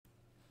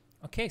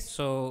Okay,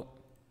 so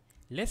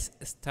let's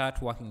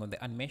start working on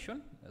the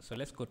animation. So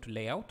let's go to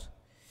layout,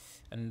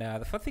 and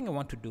the first thing I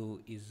want to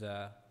do is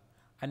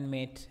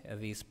animate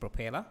this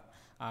propeller.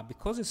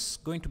 Because it's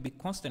going to be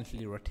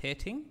constantly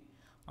rotating,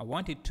 I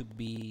want it to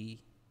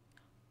be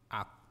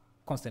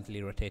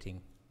constantly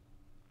rotating.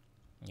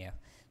 Yeah,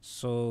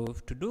 so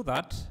to do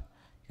that,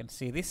 you can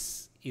see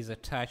this is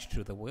attached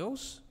to the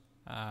wheels,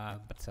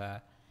 but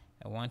I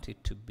want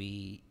it to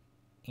be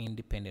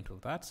independent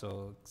of that,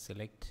 so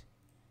select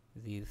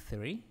these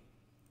three,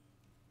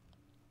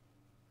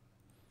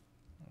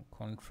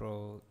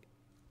 Control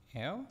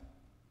L.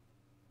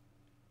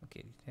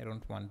 Okay, I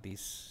don't want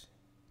this.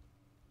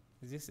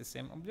 Is this the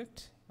same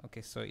object?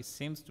 Okay, so it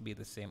seems to be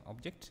the same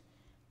object,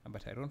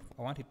 but I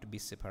want it to be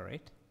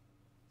separate.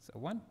 So I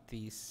want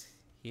this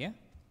here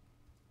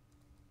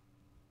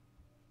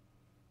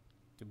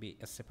to be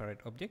a separate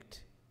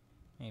object,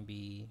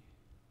 maybe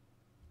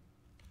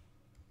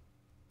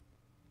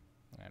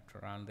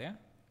around there,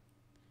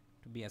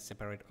 to be a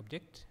separate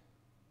object.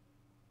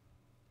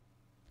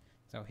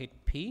 So I'll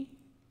hit P,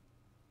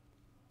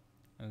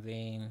 and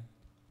then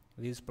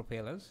these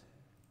propellers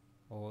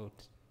or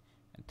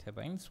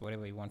turbines,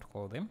 whatever you want to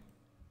call them,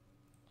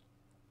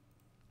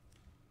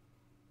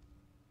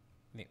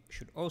 they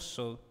should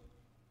also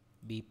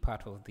be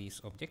part of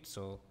this object.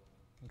 So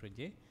Ctrl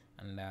J,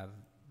 and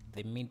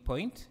the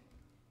midpoint,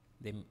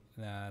 the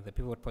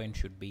pivot point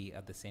should be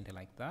at the center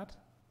like that.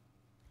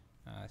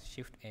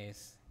 Shift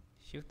S,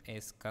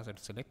 cursor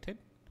selected,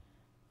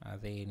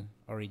 then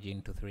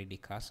origin to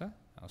 3D cursor.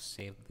 I'll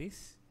save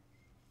this.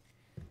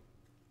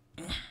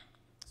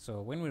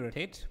 So when we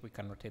rotate, we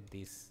can rotate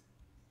this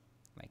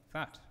like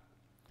that.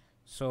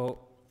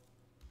 So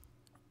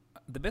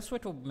the best way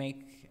to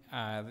make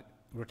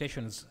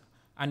rotations,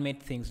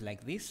 animate things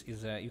like this,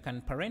 is you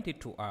can parent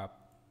it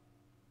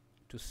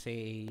to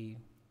say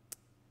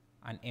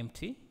an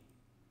empty,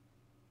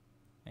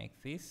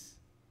 like this,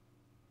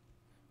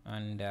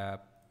 and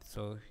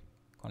so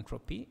Control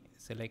P,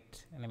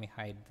 select, and let me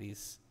hide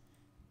this.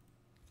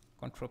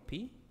 Control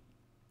P,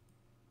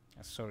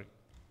 sorry,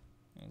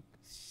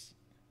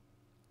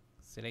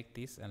 select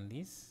this and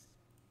this,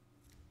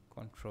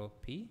 Control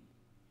P.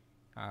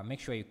 Make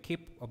sure you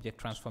keep object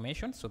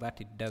transformation so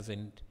that it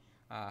doesn't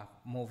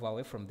move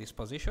away from this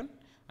position.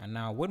 And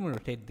now when we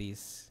rotate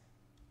this,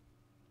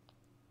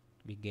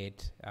 we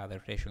get the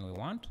rotation we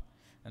want.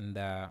 And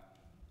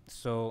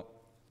so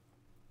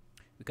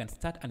we can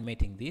start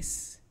animating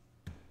this.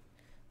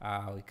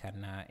 We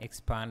can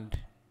expand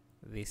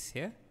this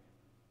here,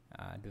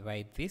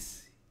 divide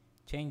this,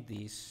 change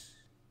this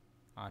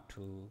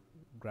to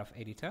graph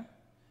editor,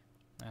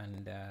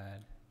 and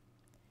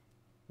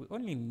we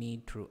only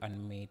need to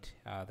animate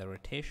the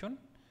rotation.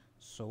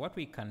 So what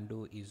we can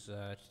do is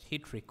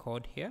hit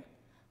record here,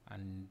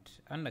 and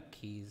under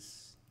keying,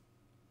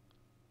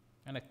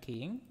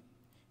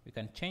 we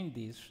can change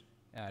this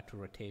to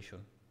rotation,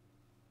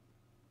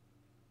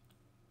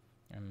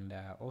 and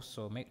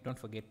also don't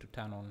forget to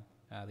turn on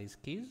these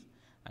keys,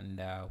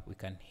 and we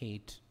can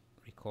hit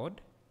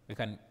record. We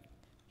can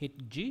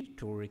hit G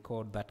to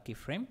record that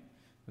keyframe,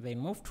 then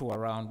move to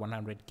around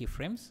 100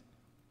 keyframes,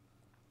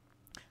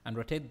 and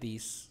rotate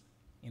this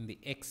in the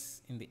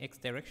X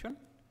direction,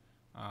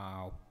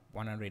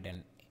 100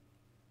 and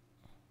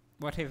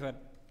whatever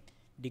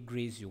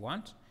degrees you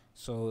want.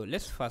 So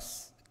let's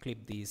first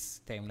clip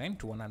this timeline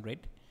to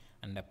 100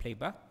 and play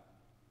back.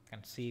 You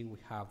can see we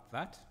have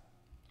that,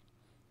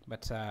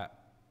 but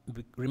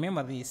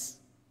remember this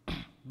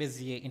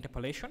Bezier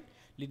interpolation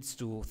leads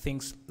to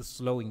things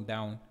slowing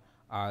down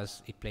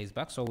as it plays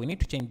back. So we need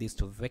to change this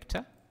to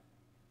vector,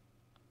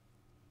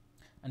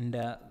 and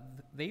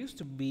there used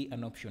to be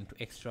an option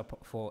to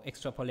for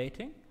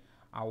extrapolating,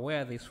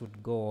 where this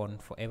would go on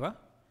forever.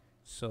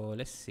 So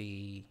let's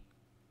see.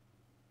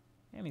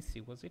 Let me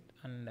see. Was it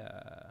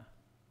under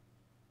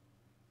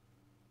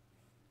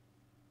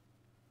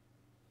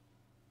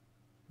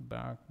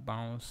back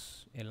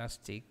bounce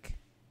elastic?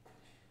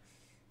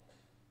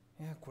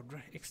 Yeah,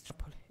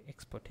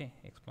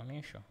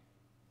 explanation.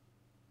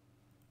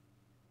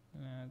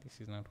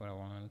 This is not what I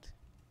want.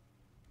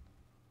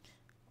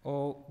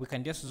 Or we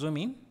can just zoom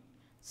in,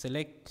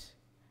 select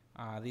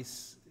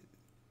this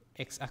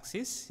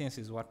x-axis, since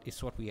is what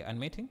we are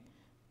animating,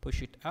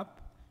 push it up.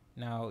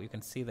 Now you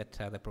can see that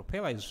the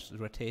propeller is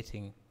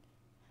rotating,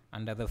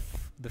 and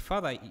the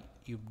further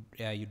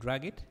you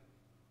drag it,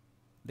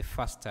 the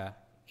faster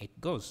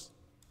it goes.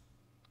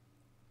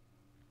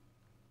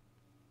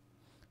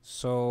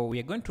 So we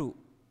are going to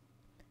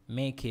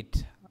make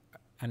it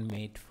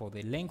animate for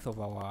the length of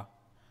our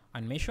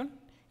animation.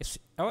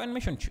 Our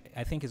animation,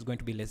 I think, is going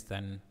to be less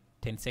than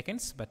 10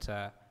 seconds, but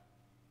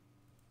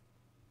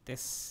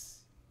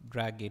let's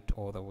drag it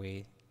all the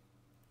way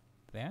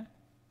there.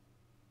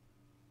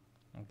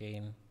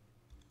 Again,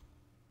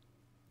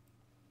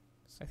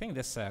 so I think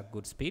that's a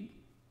good speed.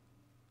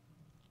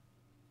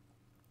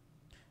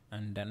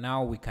 And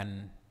now we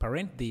can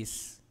parent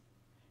this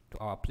to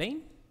our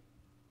plane,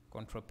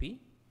 Control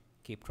P,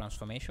 keep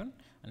transformation,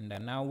 and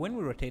now when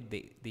we rotate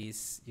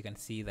this, you can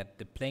see that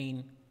the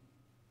plane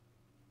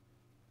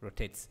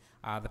rotates.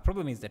 The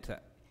problem is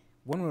that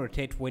when we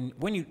rotate, when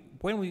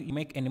we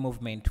make any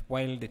movement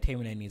while the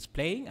timeline is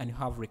playing and you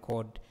have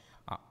record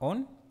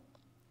on,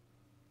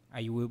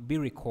 you will be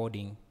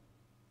recording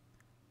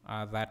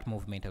that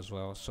movement as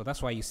well. So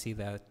that's why you see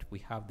that we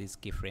have these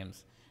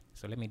keyframes.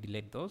 So let me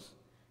delete those,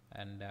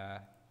 and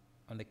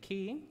on the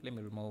key, let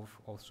me remove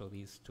also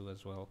these two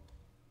as well.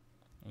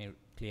 Let me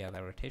clear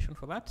the rotation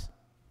for that.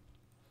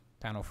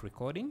 Turn off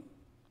recording,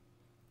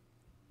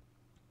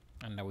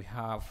 and now we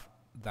have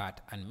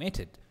that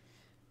animated.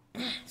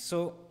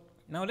 So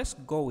now let's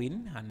go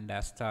in and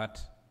start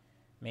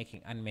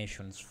making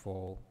animations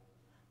for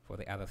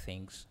the other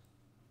things.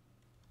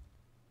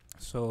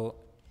 So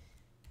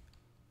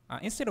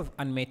instead of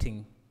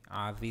animating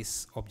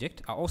this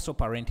object, I also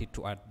parent it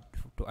to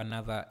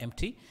another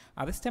empty.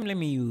 This time let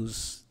me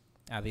use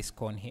this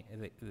cone here,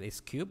 this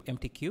cube,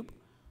 empty cube.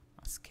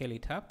 Scale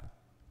it up.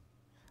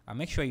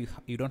 Make sure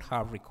you don't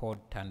have record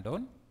turned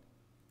on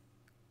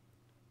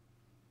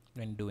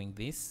when doing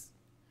this,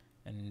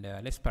 and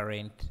let's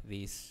parent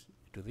this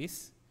to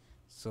this,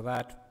 so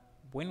that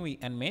when we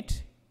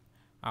animate,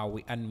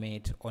 we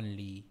animate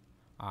only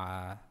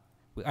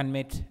we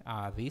animate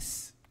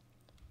this.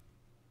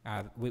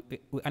 We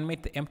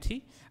animate the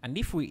empty, and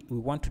if we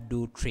want to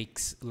do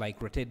tricks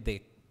like rotate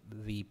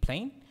the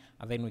plane,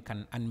 then we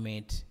can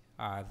animate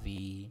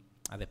the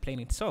plane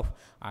itself.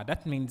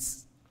 That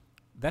means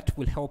that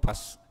will help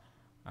us.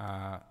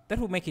 That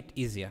will make it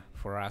easier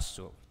for us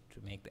to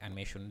make the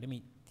animation. Let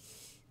me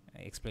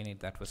explain it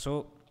that way.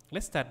 So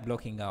let's start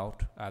blocking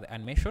out the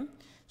animation.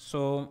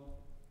 So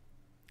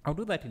I'll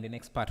do that in the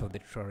next part of the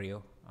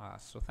tutorial.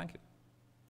 So thank you.